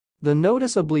The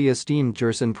noticeably esteemed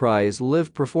Gershwin Prize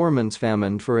live performance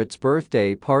famed for its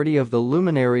birthday party of the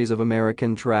luminaries of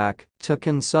American track took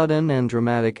in sudden and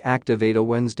dramatic activate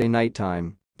Wednesday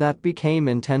nighttime that became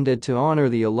intended to honor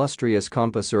the illustrious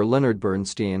composer Leonard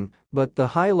Bernstein, but the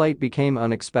highlight became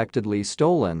unexpectedly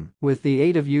stolen with the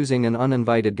aid of using an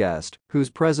uninvited guest whose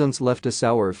presence left a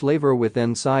sour flavor with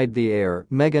inside the air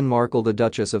Meghan Markle, the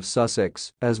Duchess of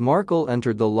Sussex. As Markle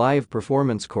entered the live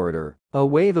performance corridor, a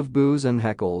wave of boos and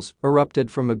heckles erupted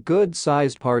from a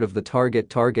good-sized part of the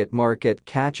target market,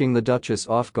 catching the Duchess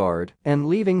off guard and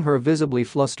leaving her visibly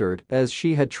flustered as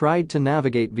she had tried to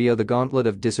navigate via the gauntlet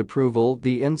of disapproval.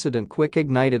 The incident quick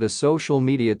ignited a social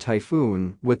media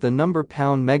typhoon, with the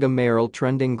number-pound Meghan Markle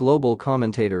trending. Global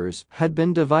commentators had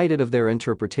been divided of their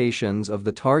interpretations of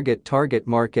the target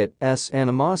market's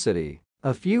animosity.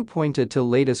 A few pointed to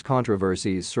latest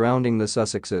controversies surrounding the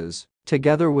Sussexes,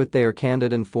 together with their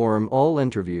candid inform-all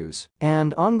interviews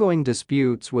and ongoing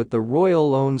disputes with the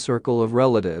royal-owned circle of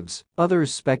relatives.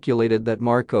 Others speculated that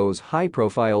Marco's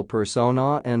high-profile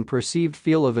persona and perceived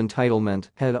feel of entitlement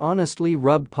had honestly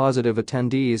rubbed positive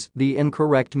attendees the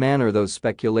incorrect manner. Those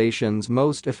speculations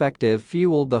most effective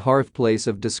fueled the hearthplace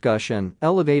of discussion,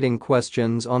 elevating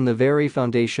questions on the very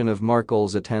foundation of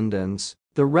Markle's attendance.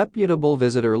 The reputable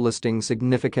visitor listing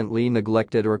significantly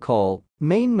neglected or call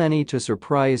many to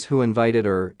surprise who invited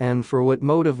her and for what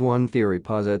motive. One theory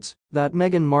posits that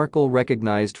Meghan Markle,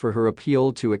 recognized for her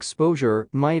appeal to exposure,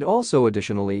 might also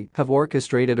additionally have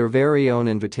orchestrated her very own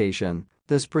invitation.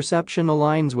 This perception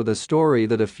aligns with a story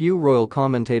that a few royal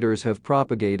commentators have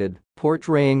propagated,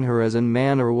 portraying her as a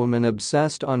man or woman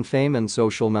obsessed on fame and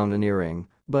social mountaineering.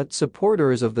 But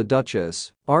supporters of the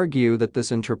Duchess argue that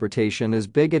this interpretation is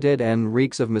bigoted and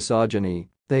reeks of misogyny.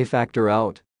 They factor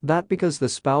out that because the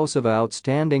spouse of an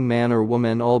outstanding man or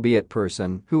woman, albeit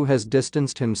person, who has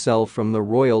distanced himself from the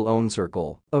royal-owned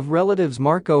circle of relatives,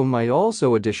 Marco might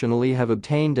also additionally have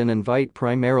obtained an invite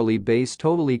primarily based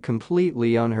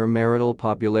completely on her marital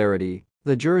popularity.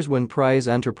 The Gershwin Prize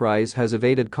enterprise has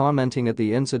evaded commenting at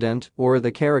the incident or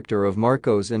the character of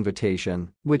Marco's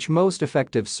invitation, which most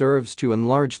effective serves to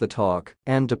enlarge the talk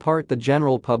and depart the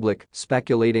general public,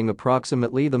 speculating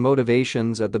approximately the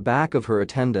motivations at the back of her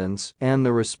attendance and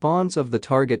the response of the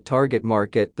target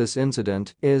market. This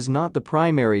incident is not the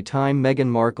primary time Meghan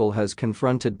Markle has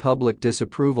confronted public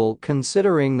disapproval,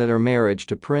 considering that her marriage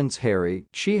to Prince Harry,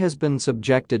 she has been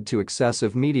subjected to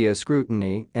excessive media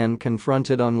scrutiny and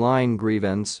confronted online grievance.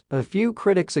 A few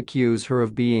critics accuse her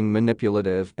of being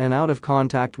manipulative and out of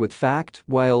contact with fact,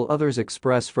 while others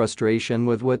express frustration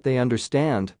with what they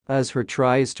understand as her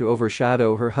tries to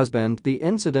overshadow her husband. The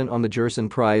incident on the Gershwin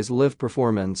Prize live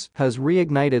performance has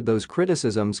reignited those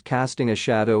criticisms, casting a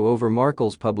shadow over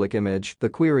Markle's public image. The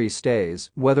query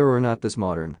stays whether or not this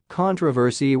modern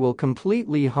controversy will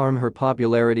completely harm her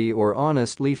popularity or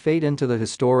honestly fade into the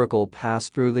historical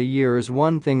past. Through the years,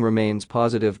 one thing remains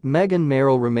positive: Meghan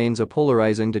Markle remains a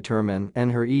polarizing determine,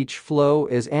 and her each flow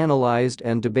is analyzed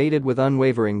and debated with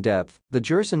unwavering depth. The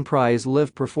Gershwin Prize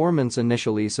live performance,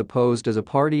 initially supposed as a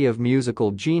party of musical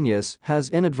genius, has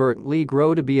inadvertently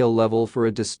grown to be a level for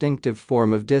a distinctive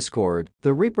form of discord.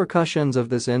 The repercussions of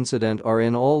this incident are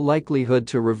in all likelihood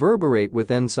to reverberate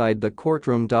with inside the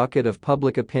courtroom docket of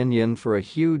public opinion for a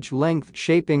huge length,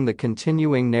 shaping the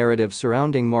continuing narrative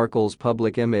surrounding Markle's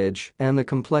public image and the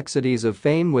complexities of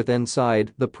fame with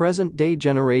inside the present-day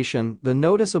generation. The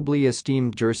noticeably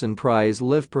esteemed Gershwin Prize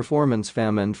live performance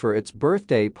famed for its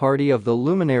birthday party of the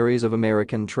luminaries of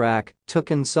American track took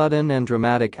in sudden and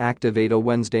dramatic activate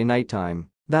Wednesday nighttime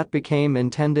that became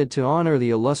intended to honor the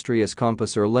illustrious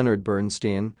composer Leonard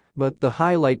Bernstein, but the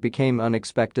highlight became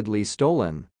unexpectedly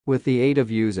stolen with the aid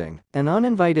of using an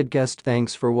uninvited guest.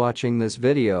 Thanks for watching this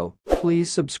video.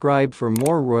 Please subscribe for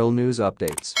more royal news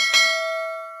updates.